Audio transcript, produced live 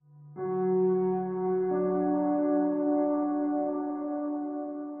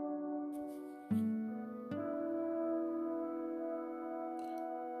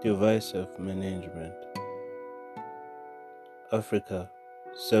Divisive management. Africa,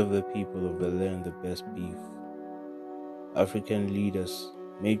 serve the people of the land the best beef. African leaders,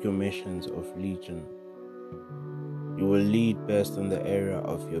 make your missions of legion. You will lead best in the area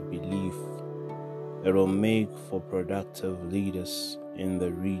of your belief. It will make for productive leaders in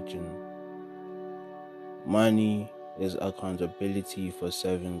the region. Money is accountability for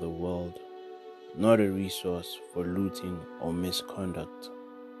serving the world, not a resource for looting or misconduct.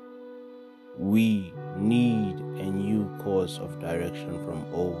 We need a new course of direction from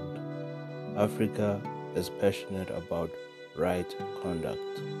old. Africa is passionate about right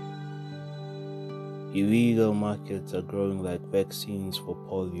conduct. Illegal markets are growing like vaccines for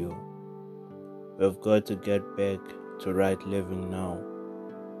polio. We've got to get back to right living now.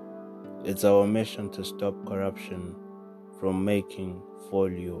 It's our mission to stop corruption from making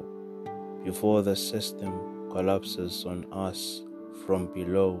folio before the system collapses on us from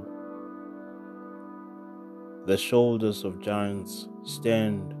below. The shoulders of giants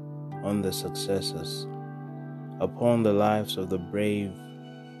stand on the successes. Upon the lives of the brave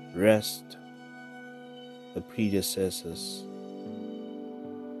rest the predecessors.